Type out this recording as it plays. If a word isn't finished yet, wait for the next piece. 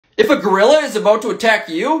If a gorilla is about to attack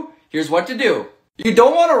you, here's what to do. You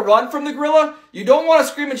don't want to run from the gorilla, you don't want to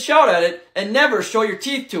scream and shout at it, and never show your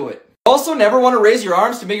teeth to it. You also never want to raise your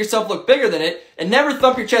arms to make yourself look bigger than it, and never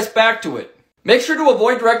thump your chest back to it. Make sure to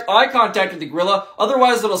avoid direct eye contact with the gorilla,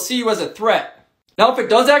 otherwise it'll see you as a threat. Now if it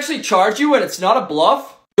does actually charge you and it's not a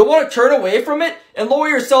bluff, you'll want to turn away from it and lower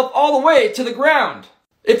yourself all the way to the ground.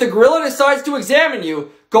 If the gorilla decides to examine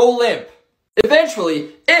you, go limp.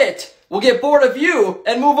 Eventually, it will get bored of you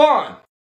and move on.